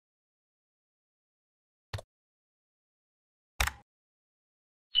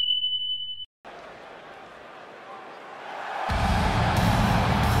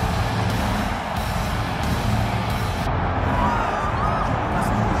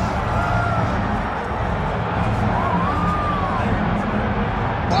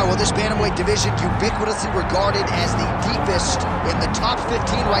well, this bantamweight division ubiquitously regarded as the deepest in the top 15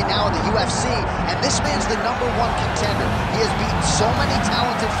 right now in the UFC, and this man's the #1 contender. He has beaten so many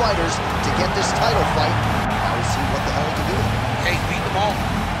talented fighters to get this title fight. Now we'll see what the hell he can do with it. Hey, he's beat them all,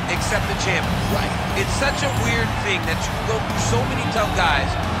 except the champion. Right. It's such a weird thing that you go through so many tough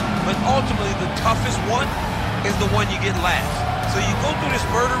guys, but ultimately the toughest one is the one you get last. So you go through this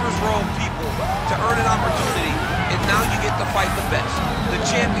murderer's row of people to earn an opportunity, and now you get to fight the best. The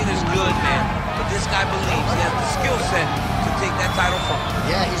champion is good, man, but this guy believes he has the skill set to take that title from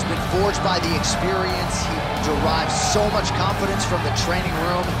him. Yeah, he's been forged by the experience. He derives so much confidence from the training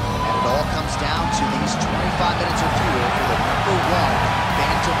room, and it all comes down to these 25 minutes or fewer for the #1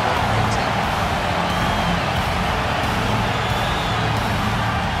 bantamweight contender.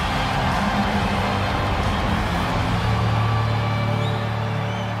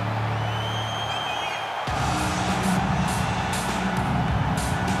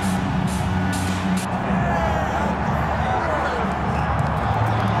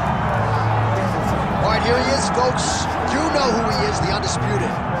 Here he is, folks. You know who he is, the undisputed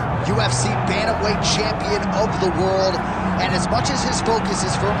UFC bantamweight champion of the world. And as much as his focus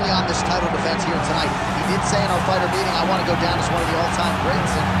is firmly on this title defense here tonight, he did say in our fighter meeting, I want to go down as one of the all-time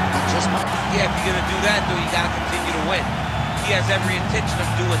greats, and he just might. Yeah, if you're going to do that, though, you got to continue to win. He has every intention of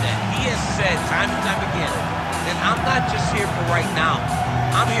doing that. He has said time and time again that I'm not just here for right now.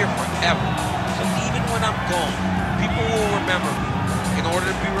 I'm here forever. So even when I'm gone, people will remember me. In order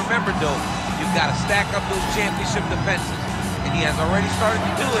to be remembered, though, you've got to stack up those championship defenses. And he has already started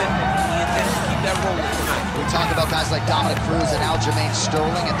to do it. He intends to keep that rolling tonight. We talk about guys like Dominic Cruz and Aljamain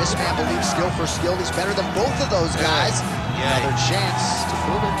Sterling, and this man believes skill for skill. He's better than both of those guys. Yeah. Another chance to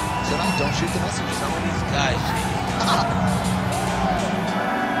prove it tonight. Don't shoot the messenger. Some of these guys.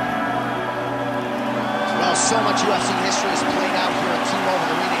 Well, so much UFC history has played out here at T-Mobile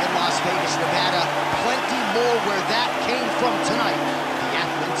Arena in Las Vegas, Nevada. Plenty more where that came from tonight. The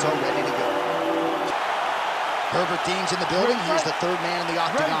athletes are ready to go. Herbert Dean's in the building. He's the third man in the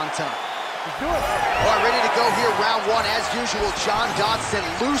octagon tonight. Let's do it. All right, ready to go here, round one. As usual, John Dodson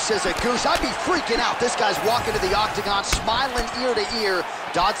loose as a goose. I'd be freaking out. This guy's walking to the octagon, smiling ear to ear.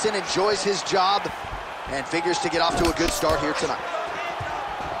 Dodson enjoys his job and figures to get off to a good start here tonight.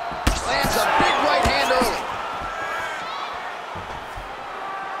 Lands a big right hand early.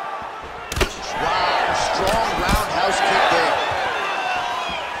 Wow, strong roundhouse kick there.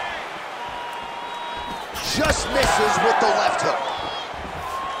 Just misses with the left hook.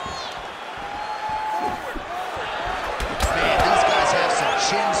 Man, these guys have some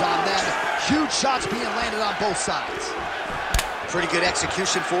chins on them. Huge shots being landed on both sides. Pretty good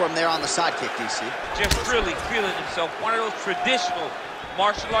execution for him there on the side kick, DC. Just really feeling himself. One of those traditional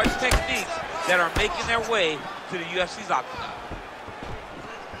martial arts techniques that are making their way to the UFC's octagon.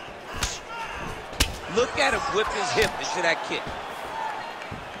 Look at him whip his hip into that kick.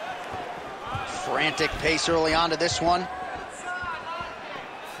 Frantic pace early on to this one.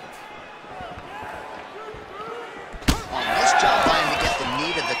 Nice job by him to get the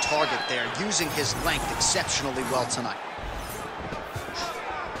knee to the target there, using his length exceptionally well tonight.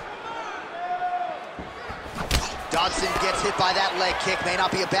 Dodson gets hit by that leg kick. May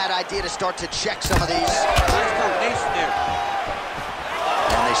not be a bad idea to start to check some of these. Nice combination there.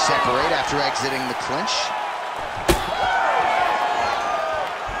 And they separate after exiting the clinch.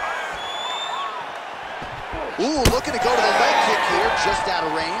 Ooh, looking to go to the leg kick here, just out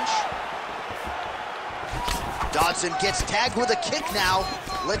of range. Dodson gets tagged with a kick now.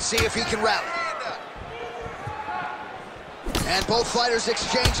 Let's see if he can rally. And both fighters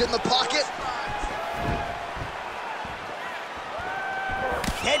exchange in the pocket.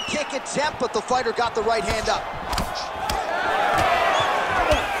 Head kick attempt, but the fighter got the right hand up.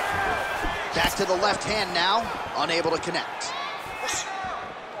 Back to the left hand now, unable to connect.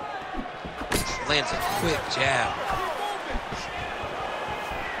 Lands a quick jab.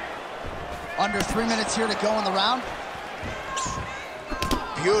 Under 3 minutes here to go in the round.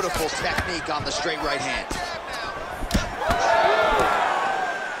 Beautiful technique on the straight right hand.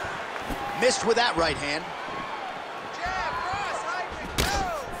 Missed with that right hand.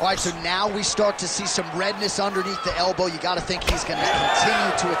 All right, so now we start to see some redness underneath the elbow. You got to think he's going to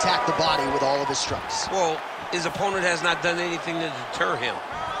continue to attack the body with all of his strikes. Well, his opponent has not done anything to deter him.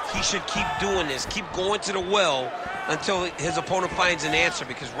 He should keep doing this, keep going to the well until his opponent finds an answer,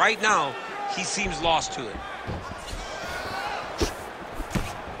 because right now, he seems lost to it.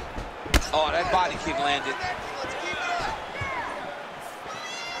 Oh, that body kick landed.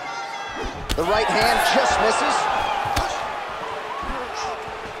 The right hand just misses.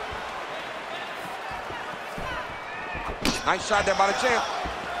 Nice shot there by the champ.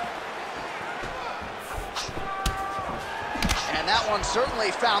 one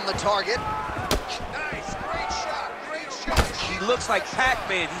certainly found the target. Nice, great shot. He looks like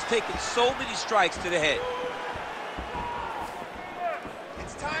Pac-Man. He's taking so many strikes to the head.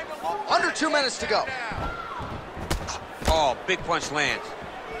 It's time to look. Under 2 minutes to go. Oh, big punch lands.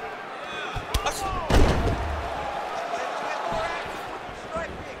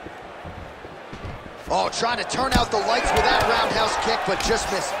 Oh, trying to turn out the lights with that roundhouse kick, but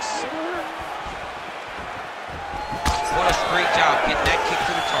just misses. What a great job getting that kick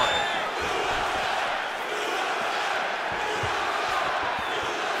to the target.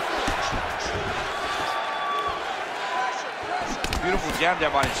 Beautiful jab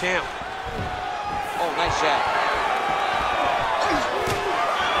there by the champ. Oh, nice jab.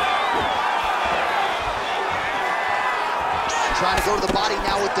 Trying to go to the body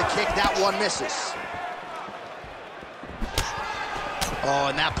now with the kick. That one misses. Oh,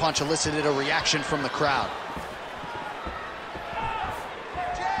 and that punch elicited a reaction from the crowd.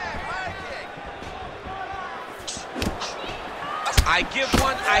 I give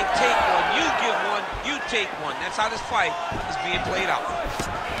one, I take one. You give one, you take one. That's how this fight is being played out.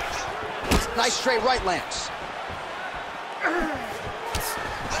 Nice straight right lands.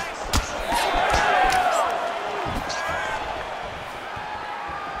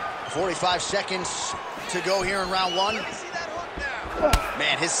 .45 seconds to go here in round one.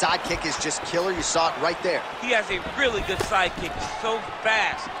 Man, his side kick is just killer. You saw it right there. He has a really good side kick. He's so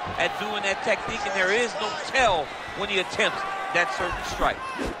fast at doing that technique, and there is no tell when he attempts that certain strike.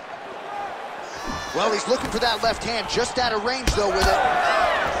 Well, he's looking for that left hand, just out of range, though, with it.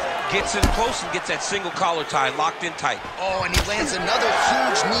 Gets in close and gets that single collar tie locked in tight. Oh, and he lands another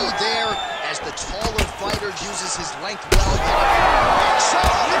huge knee there as the taller fighter uses his length well.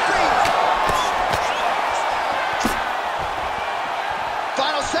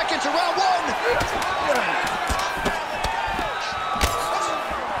 Final seconds of round one.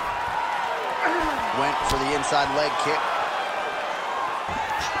 Went for the inside leg kick.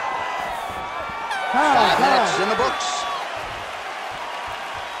 5 minutes in the books.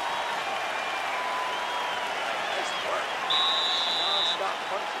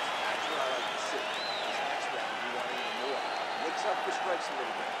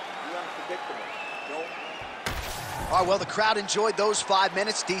 All right, well, the crowd enjoyed those 5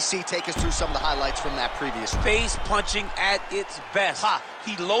 minutes. DC, take us through some of the highlights from that previous round. Face punching at its best.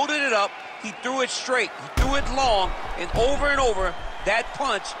 He loaded it up, he threw it straight, he threw it long, and over, that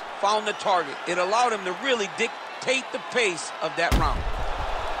punch found the target. It allowed him to really dictate the pace of that round.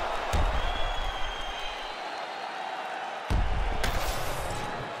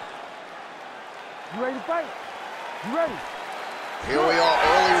 You ready to fight? You ready? Here we are,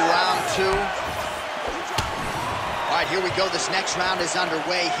 early round two. All right, here we go. This next round is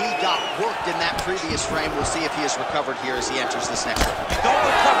underway. He got worked in that previous frame. We'll see if he has recovered here as he enters this next round. You don't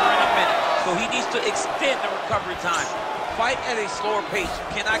recover in a minute, so he needs to extend the recovery time. Fight at a slower pace. You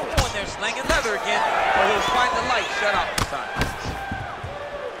cannot go in there slinging leather again, or he'll find the light shut out this time.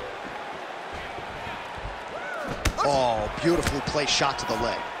 Oh, beautifully placed shot to the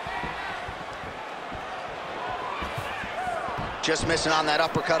leg. Just missing on that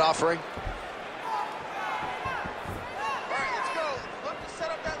uppercut offering.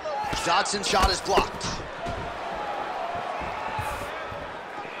 Dodson's shot is blocked.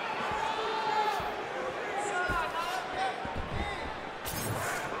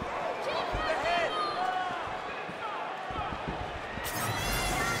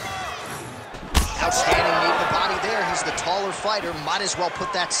 Outstanding knee to the body there. He's the taller fighter. Might as well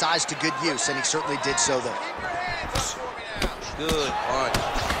put that size to good use, and he certainly did so there. Good punch.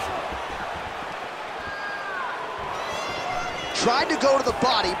 Tried to go to the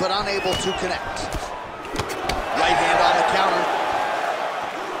body, but unable to connect. Right hand on the counter.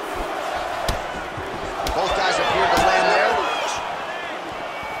 Both guys appeared to land there.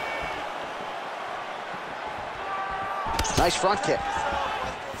 Nice front kick.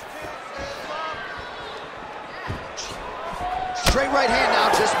 Straight right hand now,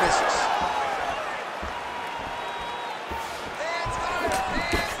 just misses.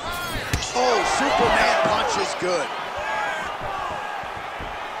 Oh, Superman punch is good.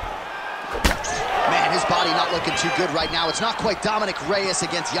 Man, his body not looking too good right now. It's not quite Dominic Reyes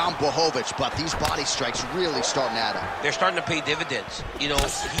against Jan Blachowicz, but these body strikes really starting to add up. They're starting to pay dividends. You know,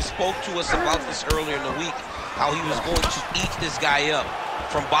 he spoke to us about this earlier in the week, how he was going to eat this guy up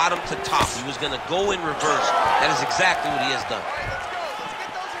from bottom to top. He was going to go in reverse. That is exactly what he has done.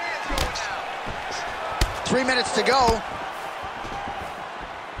 3 minutes to go.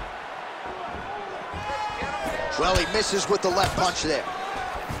 Well, he misses with the left punch there.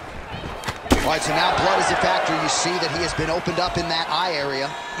 All right, so now blood is a factor. You see that he has been opened up in that eye area.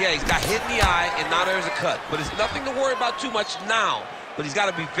 Yeah, he's got hit in the eye, and now there's a cut. But it's nothing to worry about too much now. But he's got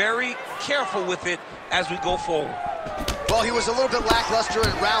to be very careful with it as we go forward. Well, he was a little bit lackluster in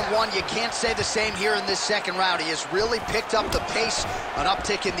round one. You can't say the same here in this second round. He has really picked up the pace, an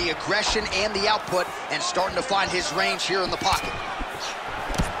uptick in the aggression and the output, and starting to find his range here in the pocket.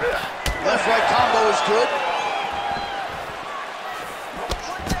 Left-right combo is good.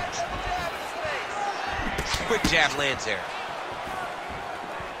 Quick jab lands there.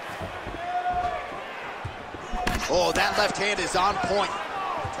 Oh, that left hand is on point.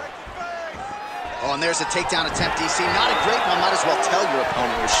 Oh, and there's a takedown attempt, DC. Not a great one. Might as well tell your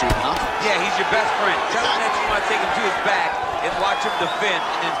opponent you're shooting, huh? Yeah, he's your best friend. Tell him that you want to take him to his back and watch him defend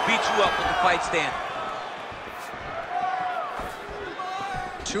and then beat you up with the fight stand.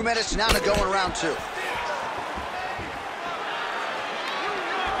 2 minutes now to go in round two.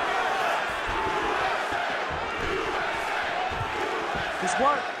 Just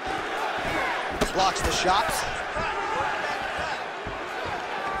work. Blocks the shot.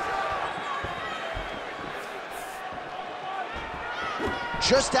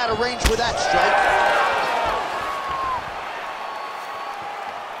 Just out of range with that strike.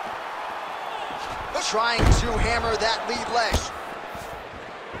 Trying to hammer that lead leg.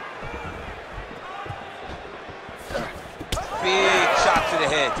 Big shot to the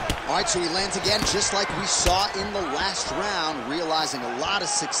head. All right, so he lands again, just like we saw in the last round, realizing a lot of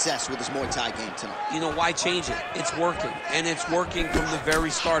success with his Muay Thai game tonight. You know, why change it? It's working, and it's working from the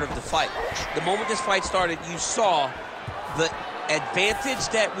very start of the fight. The moment this fight started, you saw the advantage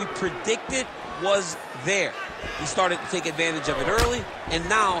that we predicted was there. He started to take advantage of it early, and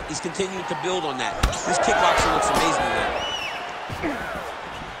now he's continuing to build on that. This kickboxing looks amazing now.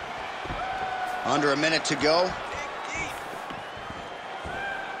 Under a minute to go.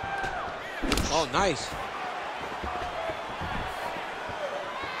 Oh, nice.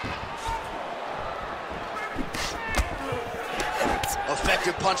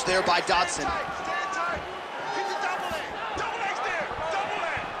 Effective punch there by Dodson.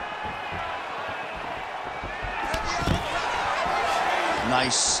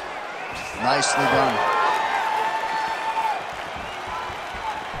 Nice. Nicely done.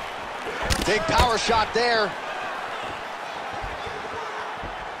 Big power shot there.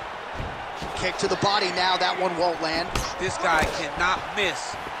 Kick to the body now. That one won't land. This guy cannot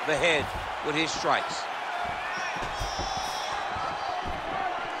miss the head with his strikes.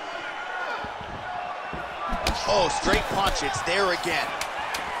 Oh, straight punch. It's there again.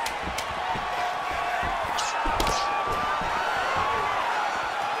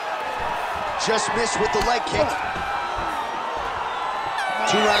 Just missed with the leg kick.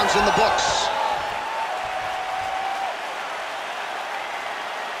 2 rounds in the books.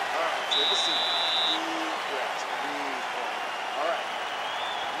 All right, take a seat. Deep breaths. Breathe. All right.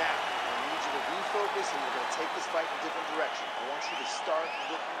 Now, I need you to refocus, and we're going to take this fight in a different direction. I want you to start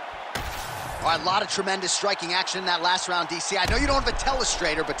looking. All right, a lot of tremendous striking action in that last round, DC. I know you don't have a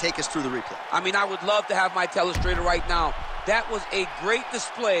telestrator, but take us through the replay. I mean, I would love to have my telestrator right now. That was a great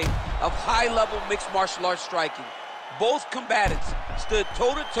display of high-level mixed martial arts striking. Both combatants stood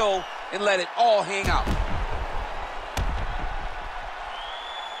toe-to-toe and let it all hang out.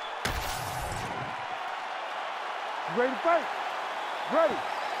 You ready to fight? Ready.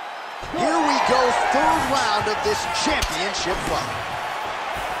 Here we go, 3rd round of this championship fight.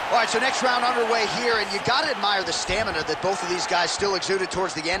 All right, so next round underway here, and you got to admire the stamina that both of these guys still exuded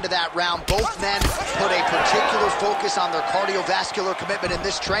towards the end of that round. Both men put a particular focus on their cardiovascular commitment in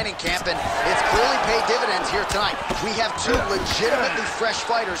this training camp, and it's clearly paid dividends here tonight. We have 2 legitimately fresh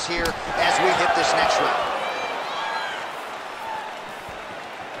fighters here as we hit this next round.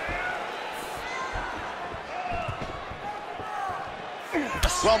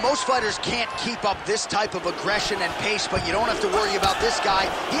 Well, most fighters can't keep up this type of aggression and pace, but you don't have to worry about this guy.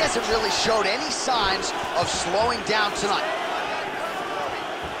 He hasn't really showed any signs of slowing down tonight.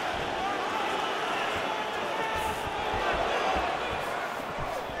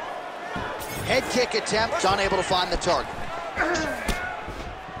 Head kick attempt, unable to find the target. Come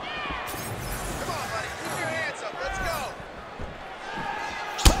on, buddy. Keep your hands up. Let's go.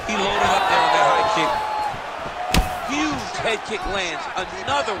 He loaded up there on that high kick. Huge head kick lands.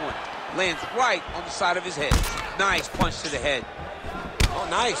 Another one lands right on the side of his head. Nice punch to the head. Oh,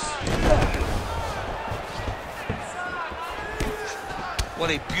 nice. What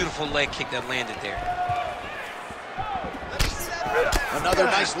a beautiful leg kick that landed there. Another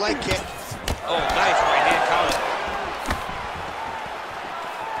nice leg kick. Oh, nice right hand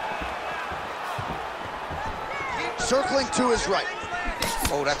counter. Circling to his right.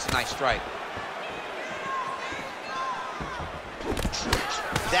 Oh, that's a nice strike.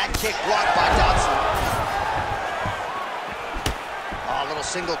 That kick blocked by Dodson. Oh, a little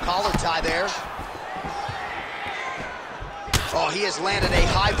single collar tie there. Oh, he has landed a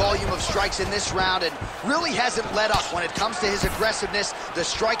high volume of strikes in this round and really hasn't let up. When it comes to his aggressiveness, the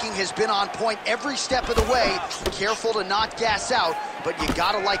striking has been on point every step of the way. Careful to not gas out, but you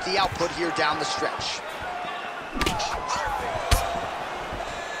gotta like the output here down the stretch.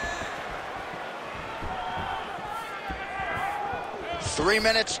 Three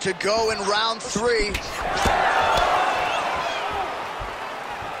minutes to go in round three.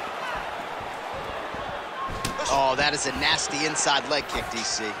 Oh, that is a nasty inside leg kick,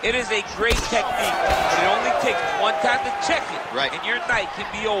 DC. It is a great technique, but it only takes one time to check it, right, and your night can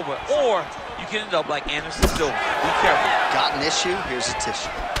be over. Or you can end up like Anderson Silva. Be careful. Got an issue? Here's a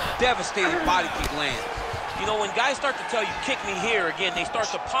tissue. Devastating body kick lands. You know, when guys start to tell you, kick me here, again, they start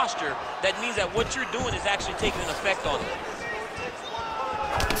to posture. That means that what you're doing is actually taking an effect on it.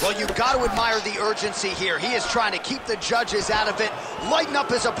 Well, you've got to admire the urgency here. He is trying to keep the judges out of it, lighten up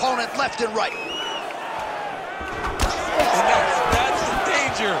his opponent left and right. And that's the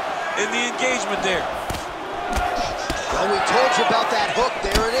danger in the engagement there. Well, we told you about that hook.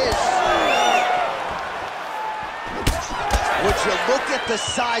 There it is. Would you look at the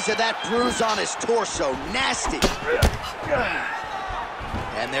size of that bruise on his torso? Nasty.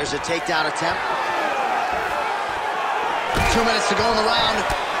 And there's a takedown attempt. 2 minutes to go in the round.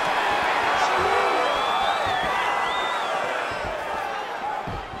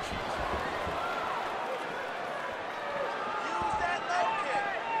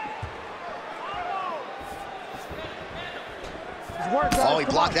 Oh, he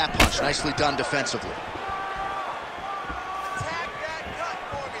blocked that punch. Nicely done defensively.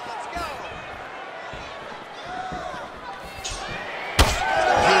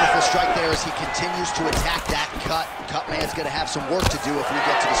 Beautiful strike there as he continues to attack that cut. Cutman's going to have some work to do if we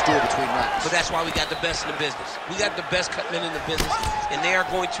get to the stool between rounds. But that's why we got the best in the business. We got the best cutmen in the business, and they are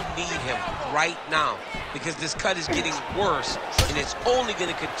going to need him right now because this cut is getting worse, and it's only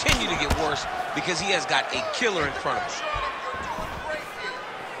going to continue to get worse because he has got a killer in front of him.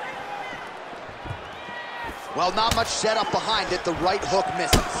 Well, not much setup behind it. The right hook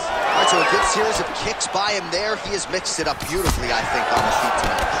misses. All right, so a good series of kicks by him there. He has mixed it up beautifully, I think, on the feet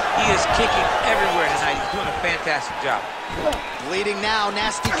tonight. He is kicking everywhere tonight. He's doing a fantastic job. Bleeding now.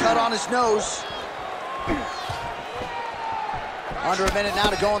 Nasty cut on his nose. Under a minute now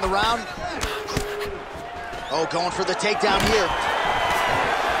to go in the round. Oh, going for the takedown here.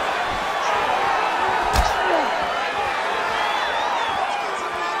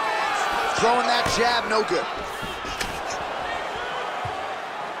 Throwing that jab, no good.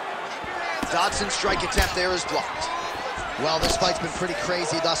 Dodson's strike attempt there is blocked. Well, this fight's been pretty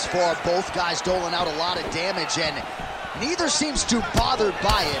crazy thus far. Both guys doling out a lot of damage, and neither seems too bothered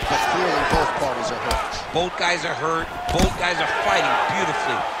by it, but clearly both parties are hurt. Both guys are hurt. Both guys are fighting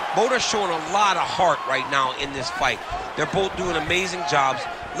beautifully. Both are showing a lot of heart right now in this fight. They're both doing amazing jobs.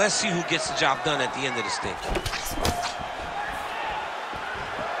 Let's see who gets the job done at the end of this thing.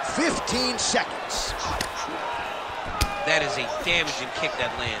 15 seconds. That is a damaging kick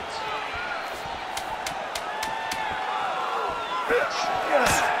that lands.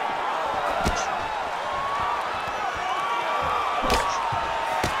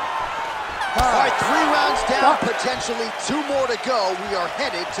 All right, 3 rounds down, potentially 2 more to go. We are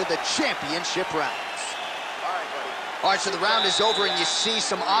headed to the championship rounds. All right, so the round is over, and you see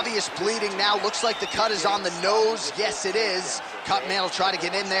some obvious bleeding now. Looks like the cut is on the nose. Yes, it is. Cutman will try to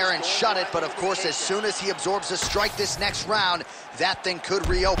get in there and shut it, but of course, as soon as he absorbs a strike this next round, that thing could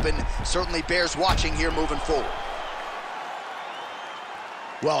reopen. Certainly bears watching here moving forward.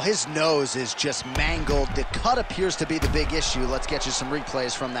 Well, his nose is just mangled. The cut appears to be the big issue. Let's get you some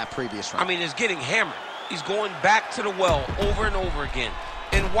replays from that previous round. I mean, it's getting hammered. He's going back to the well over and over again.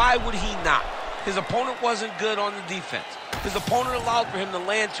 And why would he not? His opponent wasn't good on the defense. His opponent allowed for him to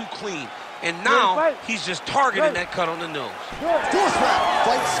land too clean. And now he's just targeting that cut on the nose. 4th round,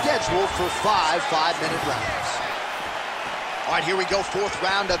 fight scheduled for 5 5-minute rounds. All right, here we go, 4th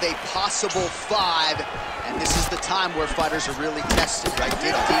round of a possible 5. And this is the time where fighters are really tested, right?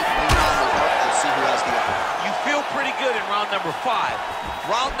 Dig deep, lean on the hook, we'll see who has the upper. You feel pretty good in round number 5.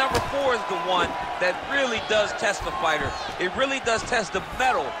 Round number 4 is the one that really does test the fighter. It really does test the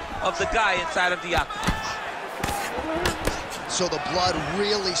mettle of the guy inside of the octagon. So the blood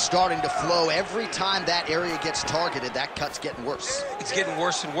really starting to flow. Every time that area gets targeted, that cut's getting worse. It's getting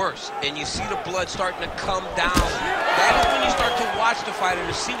worse and worse. And you see the blood starting to come down. That is when you start to watch the fighter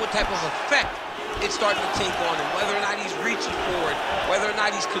to see what type of effect it's starting to take on him, whether or not he's reaching for it, whether or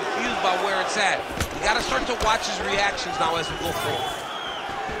not he's confused by where it's at. You got to start to watch his reactions now as we go forward.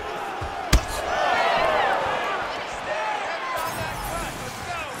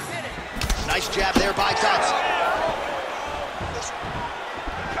 Nice jab there by Dodson.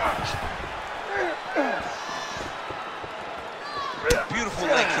 Beautiful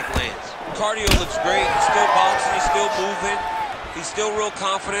leg kick lands. Cardio looks great. He's still bouncing. He's still moving. He's still real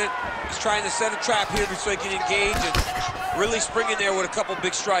confident. He's trying to set a trap here so he can engage and really spring in there with a couple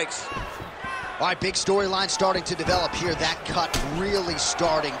big strikes. All right, big storyline starting to develop here. That cut really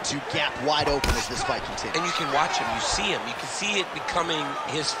starting to gap wide open as this fight continues. And you can watch him, you see him. You can see it becoming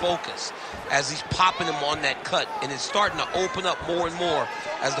his focus as he's popping him on that cut. And it's starting to open up more and more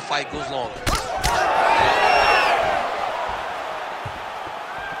as the fight goes longer.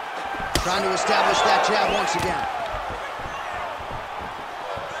 Trying to establish that jab once again.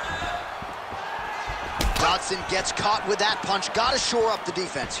 Dodson gets caught with that punch. Got to shore up the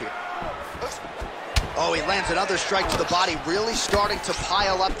defense here. Oh, he lands another strike to the body, really starting to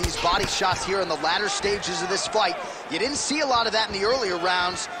pile up these body shots here in the latter stages of this fight. You didn't see a lot of that in the earlier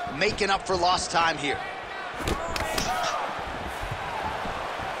rounds, making up for lost time here.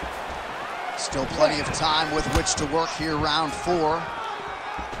 Still plenty of time with which to work here, round 4.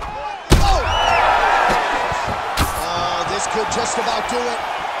 Oh, this could just about do it.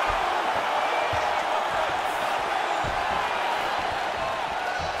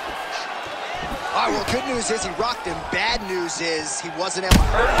 All right, well, good news is he rocked him. Bad news is he wasn't able to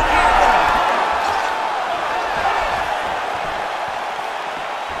hurt him.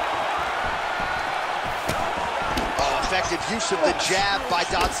 Oh, effective use of the jab by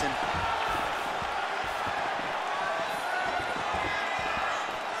Dodson.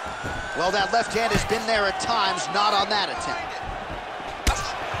 Well, that left hand has been there at times, not on that attempt.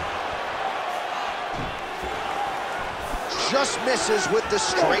 Just misses with the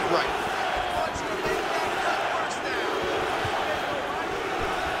straight right.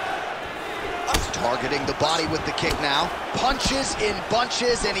 Targeting the body with the kick now. Punches in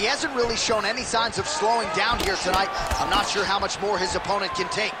bunches, and he hasn't really shown any signs of slowing down here tonight. I'm not sure how much more his opponent can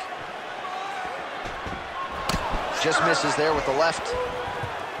take. Just misses there with the left.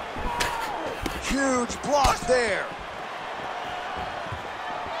 Huge block there.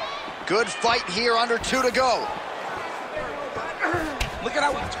 Good fight here, under 2 to go. Look at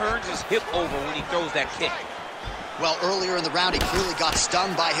how he turns his hip over when he throws that kick. Well, earlier in the round, he clearly got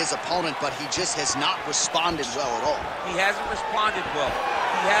stunned by his opponent, but he just has not responded well at all. He hasn't responded well.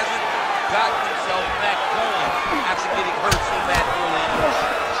 He hasn't gotten himself back going after getting hurt so bad early in the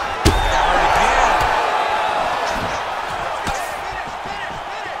round. Got hurt again.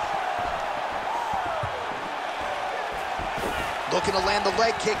 Looking to land the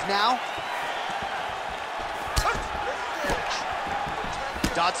leg kick now.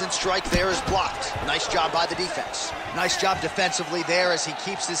 Dodson's strike there is blocked. Nice job by the defense. Nice job defensively there as he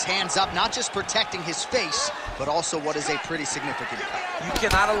keeps his hands up, not just protecting his face, but also what is a pretty significant cut. You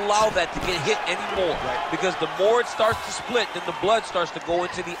cannot allow that to get hit anymore, because the more it starts to split, then the blood starts to go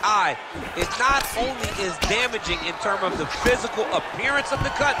into the eye. It not only is damaging in terms of the physical appearance of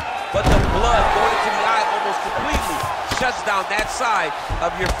the cut, but the blood going into the eye almost completely shuts down that side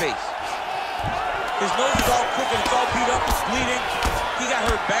of your face. His nose is all crooked, it's all beat up, it's bleeding. He got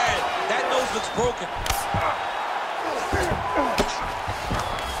hurt bad. That nose looks broken.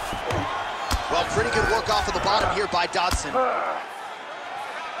 Well, pretty good work off of the bottom here by Dodson.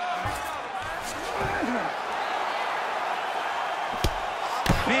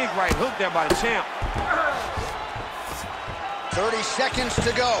 Big right hook there by the champ. 30 seconds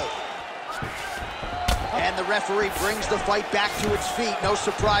to go. And the referee brings the fight back to its feet. No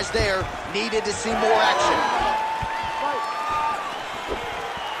surprise there. Needed to see more action.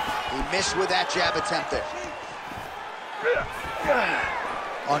 He missed with that jab attempt there.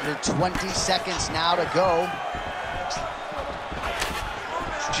 Under 20 seconds now to go.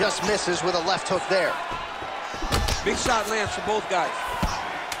 Just misses with a left hook there. Big shot lands for both guys.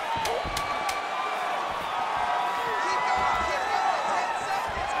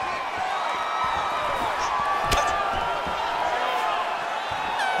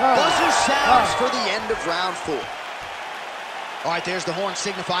 Buzzer sounds for the end of round 4. All right, there's the horn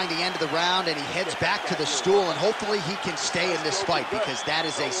signifying the end of the round, and he heads back to the stool, and hopefully he can stay in this fight, because that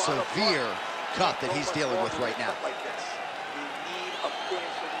is a severe cut that he's dealing with right now.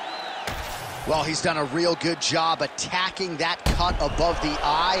 Well, he's done a real good job attacking that cut above the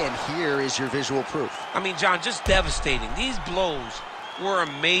eye, and here is your visual proof. I mean, John, just devastating. These blows were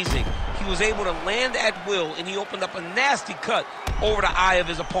amazing. He was able to land at will, and he opened up a nasty cut over the eye of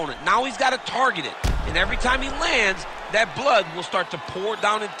his opponent. Now he's got to target it, and every time he lands, that blood will start to pour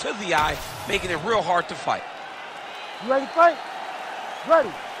down into the eye, making it real hard to fight. You ready to fight? Ready.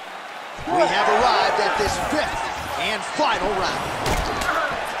 We have arrived at this 5th and final round.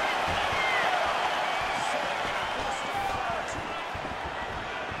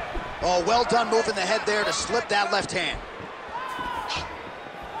 Oh, well done moving the head there to slip that left hand.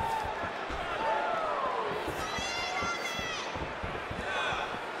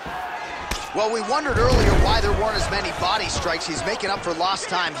 Well, we wondered earlier why there weren't as many body strikes. He's making up for lost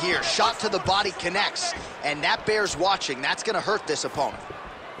time here. Shot to the body connects, and that bears watching. That's going to hurt this opponent.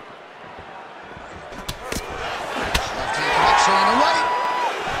 Left hand connection on the right.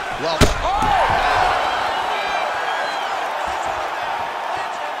 Well.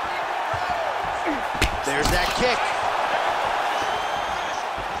 There's that kick.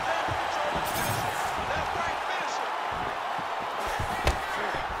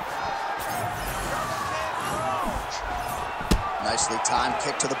 Nicely timed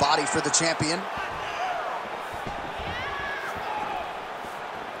kick to the body for the champion.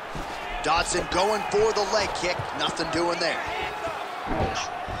 Dodson going for the leg kick. Nothing doing there.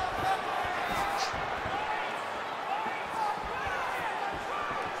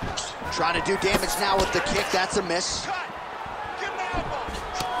 Trying to do damage now with the kick. That's a miss.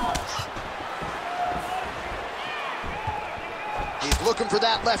 He's looking for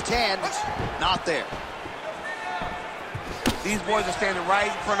that left hand. Not there. These boys are standing right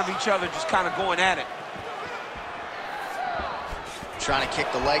in front of each other, just kind of going at it. Trying to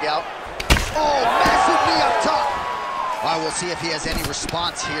kick the leg out. Oh, massive knee up top. All right, we'll see if he has any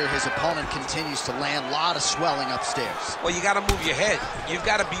response here. His opponent continues to land. A lot of swelling upstairs. Well, you got to move your head. You've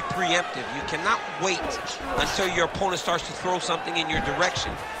got to be preemptive. You cannot wait until your opponent starts to throw something in your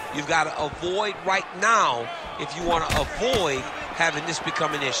direction. You've got to avoid right now if you want to avoid having this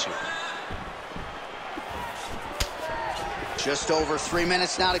become an issue. Just over 3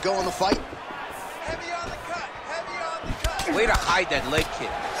 minutes now to go in the fight. Heavy on the cut, heavy on the cut. Way to hide that leg kick.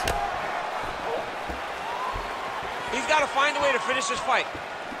 He's got to find a way to finish this fight.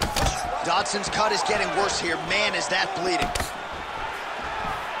 Dodson's cut is getting worse here. Man, is that bleeding.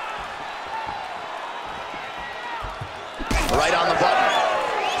 Right on the button.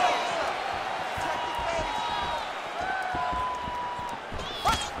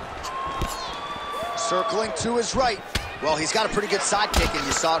 Circling to his right. Well, he's got a pretty good side kick, and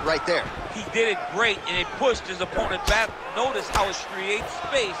you saw it right there. He did it great, and it pushed his opponent back. Notice how it creates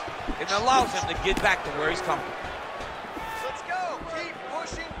space and allows him to get back to where he's coming. Let's go. Keep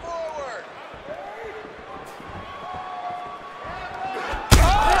pushing forward. He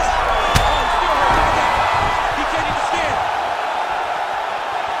can't even stand.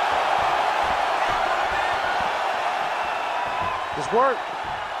 Just work.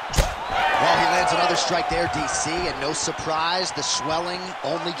 Well, he lands another strike there, DC, and no surprise, the swelling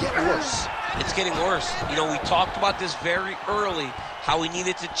only getting worse. It's getting worse. You know, we talked about this very early, how he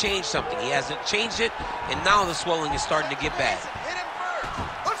needed to change something. He hasn't changed it, and now the swelling is starting to get bad. Hit him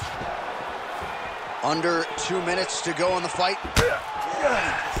first. Under 2 minutes to go in the fight.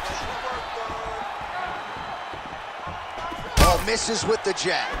 Oh, misses with the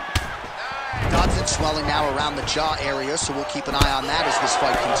jab. Dodson swelling now around the jaw area, so we'll keep an eye on that as this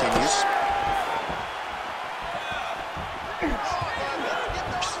fight continues.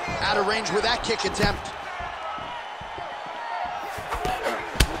 Out of range with that kick attempt.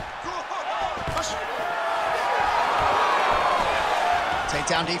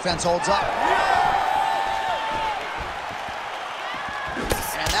 Takedown defense holds up.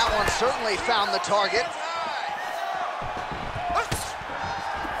 And that one certainly found the target.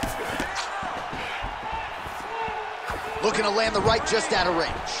 Looking to land the right just out of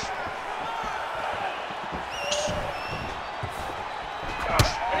range.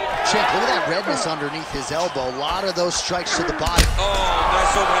 Check, look at that redness underneath his elbow. A lot of those strikes to the body. Oh,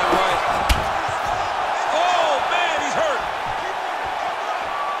 nice overhand right. Oh, man, he's hurt.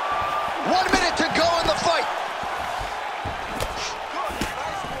 1 minute to go in the fight.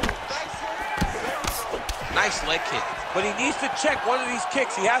 Nice leg kick. But he needs to check one of these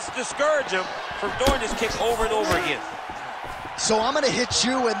kicks. He has to discourage him from doing this kick over and over again. So I'm going to hit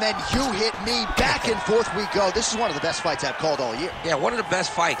you, and then you hit me. Back and forth we go. This is one of the best fights I've called all year. Yeah, one of the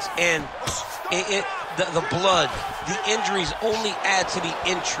best fights. And the blood, the injuries only add to the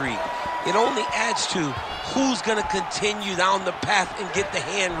intrigue. It only adds to who's going to continue down the path and get the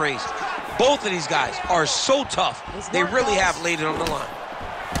hand raised. Both of these guys are so tough. They really have laid it on the line.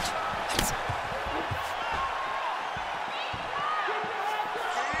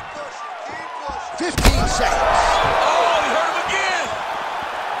 Keep pushing, keep pushing. 15 seconds. Oh, he hurt him again.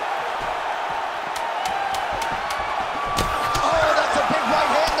 Oh, that's a big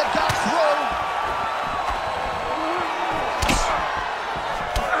right hand that got through.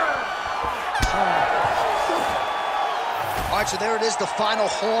 All right, so there it it is, the final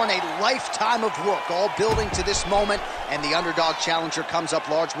horn, a lifetime of work, all building to this moment, and the underdog challenger comes up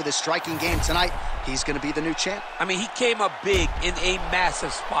large with his striking game tonight. He's going to be the new champ. I mean, he came up big in a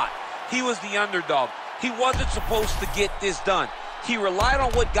massive spot. He was the underdog. He wasn't supposed to get this done. He relied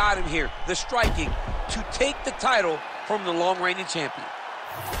on what got him here, the striking, to take the title from the long-reigning champion.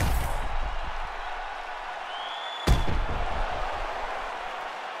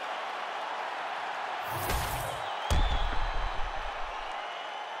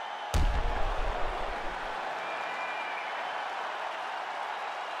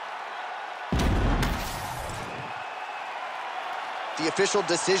 The official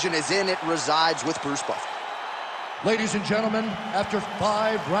decision is in. It resides with Bruce Buffer. Ladies and gentlemen, after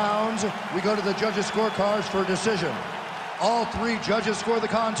 5 rounds, we go to the judges' scorecards for a decision. All 3 judges score the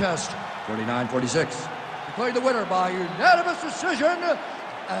contest 49-46. Declared the winner by unanimous decision, and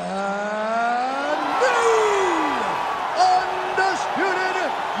the undisputed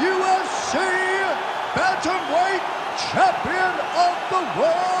UFC bantamweight champion of the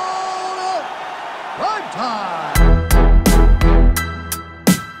world, Prime Time.